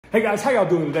Hey guys, how y'all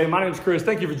doing today? My name's Chris.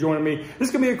 Thank you for joining me. This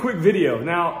is gonna be a quick video.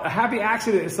 Now, a happy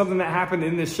accident is something that happened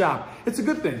in this shop. It's a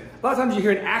good thing. A lot of times you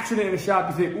hear an accident in a shop,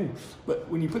 you think, ooh, but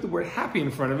when you put the word happy in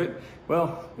front of it,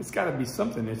 well, it's gotta be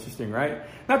something interesting, right?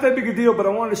 Not that big a deal, but I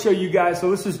wanted to show you guys, so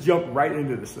let's just jump right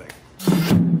into this thing.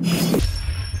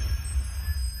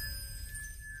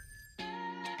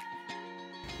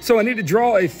 So I need to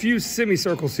draw a few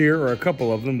semicircles here, or a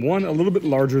couple of them, one a little bit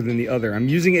larger than the other. I'm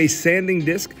using a sanding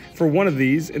disc for one of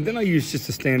these, and then I use just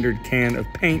a standard can of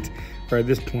paint, or at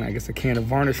this point, I guess a can of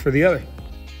varnish for the other.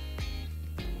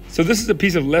 So this is a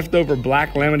piece of leftover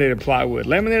black laminated plywood,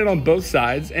 laminated on both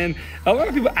sides, and a lot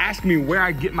of people ask me where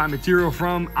I get my material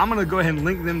from. I'm gonna go ahead and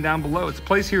link them down below. It's a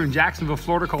place here in Jacksonville,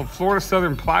 Florida called Florida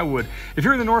Southern Plywood. If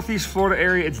you're in the Northeast Florida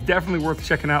area, it's definitely worth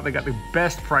checking out. They got the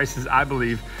best prices, I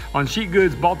believe, on sheet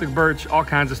goods, Baltic birch, all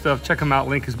kinds of stuff. Check them out,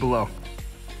 link is below.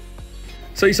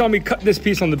 So you saw me cut this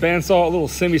piece on the bandsaw, a little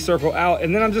semicircle out,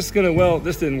 and then I'm just gonna, well,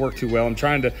 this didn't work too well. I'm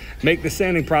trying to make the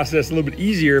sanding process a little bit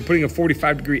easier, putting a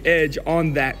 45-degree edge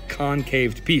on that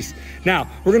concaved piece. Now,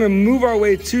 we're gonna move our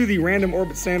way to the random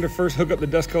orbit sander first, hook up the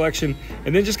dust collection,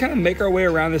 and then just kind of make our way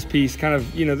around this piece, kind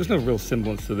of, you know, there's no real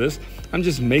semblance to this. I'm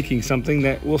just making something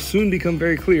that will soon become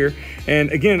very clear.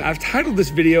 And again, I've titled this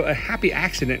video A Happy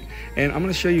Accident, and I'm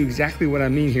gonna show you exactly what I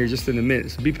mean here just in a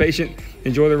minute. So be patient,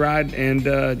 enjoy the ride, and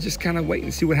just kind of wait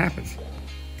and see what happens.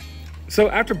 So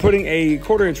after putting a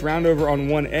 1/4 inch round over on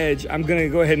one edge, I'm gonna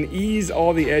go ahead and ease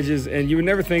all the edges, and you would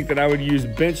never think that I would use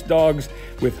bench dogs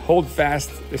with hold fast,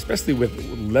 especially with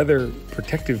leather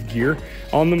protective gear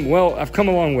on them. Well, I've come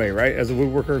a long way, right? As a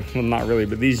woodworker, well, not really,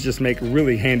 but these just make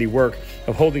really handy work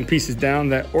of holding pieces down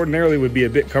that ordinarily would be a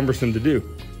bit cumbersome to do.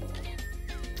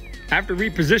 After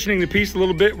repositioning the piece a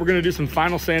little bit, we're gonna do some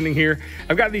final sanding here.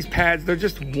 I've got these pads, they're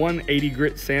just 180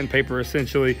 grit sandpaper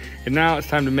essentially, and now it's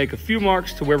time to make a few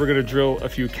marks to where we're gonna drill a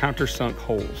few countersunk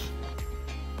holes.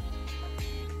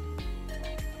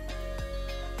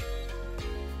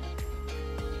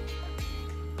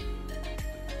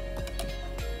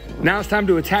 Now it's time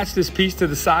to attach this piece to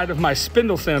the side of my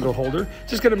spindle sandal holder.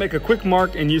 Just gonna make a quick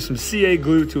mark and use some CA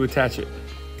glue to attach it.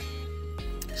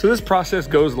 So this process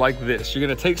goes like this. You're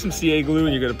gonna take some CA glue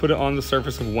and you're gonna put it on the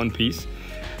surface of one piece.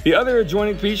 The other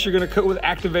adjoining piece you're gonna coat with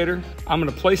activator. I'm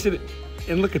gonna place it,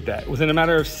 and look at that. Within a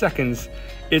matter of seconds,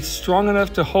 it's strong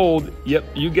enough to hold, yep,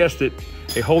 you guessed it,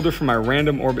 a holder for my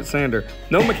random orbit sander.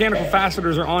 No mechanical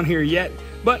fasteners are on here yet,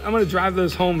 but I'm gonna drive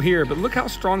those home here. But look how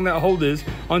strong that hold is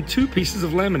on 2 pieces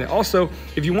of laminate. Also,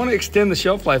 if you wanna extend the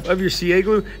shelf life of your CA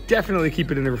glue, definitely keep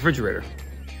it in the refrigerator.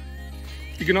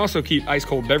 You can also keep ice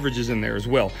cold beverages in there as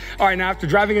well. All right, now after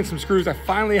driving in some screws, I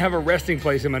finally have a resting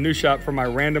place in my new shop for my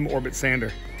random orbit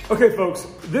sander. Okay folks,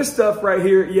 this stuff right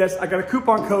here, yes, I got a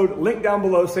coupon code, link down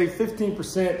below, save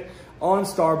 15% on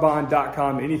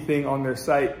starbond.com, anything on their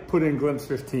site, put in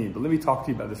Glimpse15. But let me talk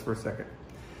to you about this for a second.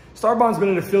 Starbond's been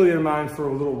an affiliate of mine for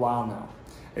a little while now.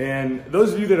 And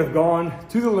those of you that have gone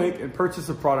to the link and purchased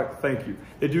a product, thank you.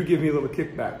 They do give me a little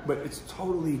kickback, but it's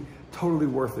totally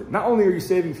worth it. Not only are you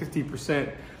saving 15%,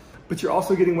 but you're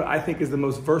also getting what I think is the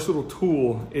most versatile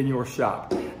tool in your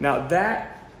shop. Now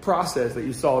that process that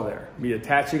you saw there, me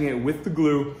attaching it with the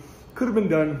glue, could have been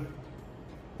done,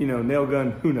 you know, nail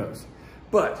gun, who knows.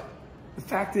 But the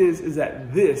fact is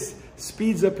that this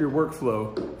speeds up your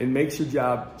workflow and makes your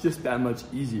job just that much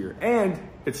easier. And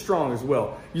it's strong as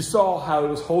well. You saw how it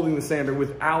was holding the sander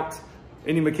without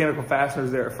any mechanical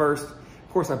fasteners there at first.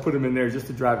 Of course, I put them in there just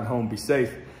to drive it home, be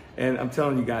safe. And I'm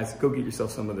telling you guys, go get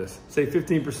yourself some of this. Save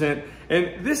 15%.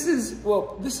 And this is,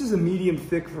 well, this is a medium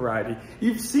thick variety.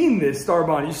 You've seen this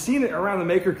Starbond, you've seen it around the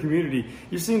maker community.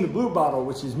 You've seen the blue bottle,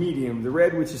 which is medium, the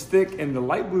red, which is thick, and the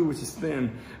light blue, which is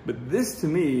thin. But this to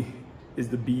me is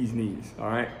the bee's knees, all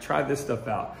right? Try this stuff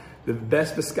out. The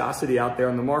best viscosity out there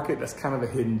on the market, that's kind of a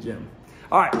hidden gem.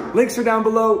 All right, links are down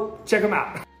below, check them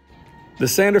out. The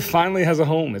sander finally has a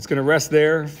home. It's gonna rest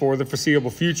there for the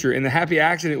foreseeable future. And the happy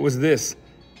accident was this,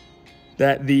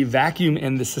 that the vacuum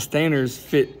and the sustainers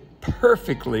fit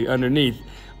perfectly underneath.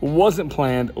 Wasn't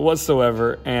planned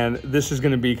whatsoever, and this is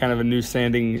gonna be kind of a new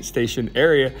sanding station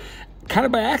area, kind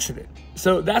of by accident.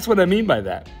 So that's what I mean by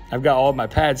that. I've got all of my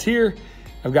pads here,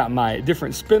 I've got my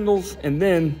different spindles, and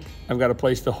then I've got a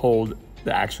place to hold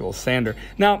the actual sander.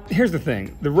 Now, here's the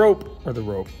thing,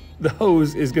 the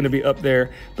hose is gonna be up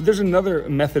there, but there's another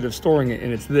method of storing it,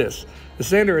 and it's this. The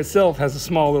sander itself has a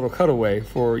small little cutaway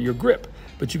for your grip,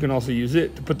 but you can also use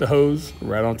it to put the hose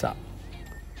right on top.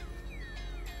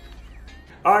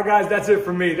 All right, guys, that's it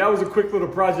for me. That was a quick little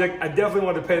project. I definitely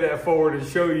wanted to pay that forward and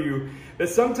show you that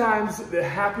sometimes the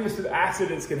happiest of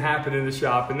accidents can happen in the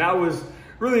shop, and that was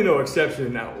really no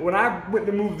exception. Now, when I went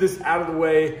to move this out of the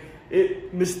way,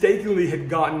 it mistakenly had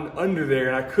gotten under there,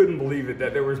 and I couldn't believe it,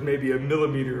 that there was maybe a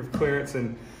millimeter of clearance.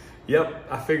 And yep,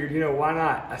 I figured, you know, why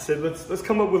not? I said, let's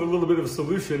come up with a little bit of a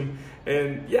solution.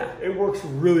 And yeah, it works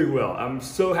really well. I'm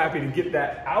so happy to get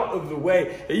that out of the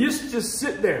way. It used to just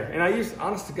sit there, and I used,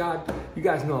 honest to God, you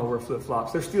guys know I wear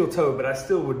flip-flops. They're steel-toed, but I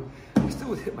still would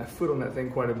hit my foot on that thing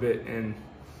quite a bit. And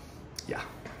yeah.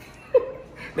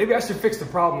 Maybe I should fix the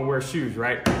problem and wear shoes,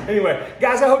 right? Anyway,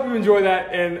 guys, I hope you enjoy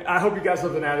that, and I hope you got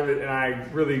something out of it, and I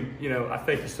really, you know, I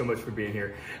thank you so much for being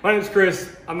here. My name's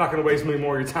Chris. I'm not gonna waste any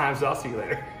more of your time, so I'll see you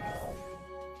later.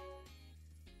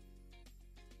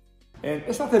 And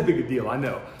it's not that big a deal, I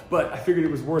know, but I figured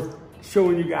it was worth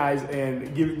showing you guys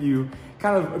and giving you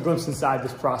kind of a glimpse inside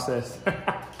this process.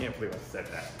 I can't believe I said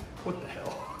that. What the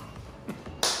hell?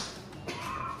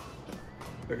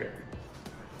 Okay.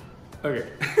 Okay,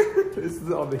 this is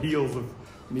on the heels of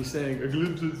me saying a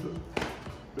glimpse of,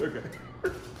 okay.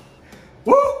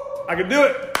 Woo, I can do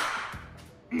it.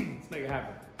 Let's make it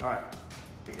happen. All right,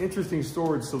 interesting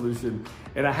storage solution,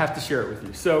 and I have to share it with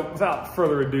you. So without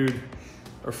further ado,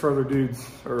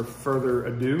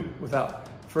 without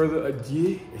further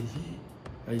ado,